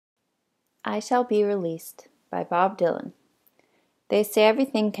I Shall Be Released by Bob Dylan. They say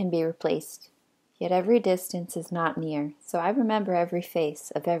everything can be replaced, yet every distance is not near, so I remember every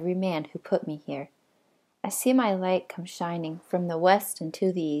face of every man who put me here. I see my light come shining from the west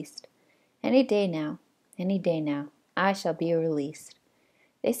into the east. Any day now, I shall be released.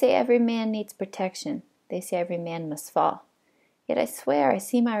 They say every man needs protection, they say every man must fall. Yet I swear I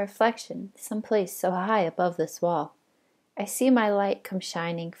see my reflection someplace so high above this wall. I see my light come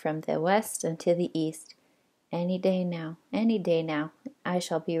shining from the west unto the east. Any day now, I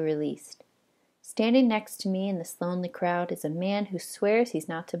shall be released. Standing next to me in this lonely crowd is a man who swears he's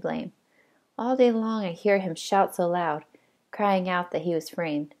not to blame. All day long I hear him shout so loud, crying out that he was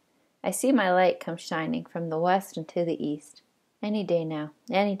framed. I see my light come shining from the west unto the east. Any day now,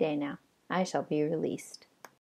 I shall be released.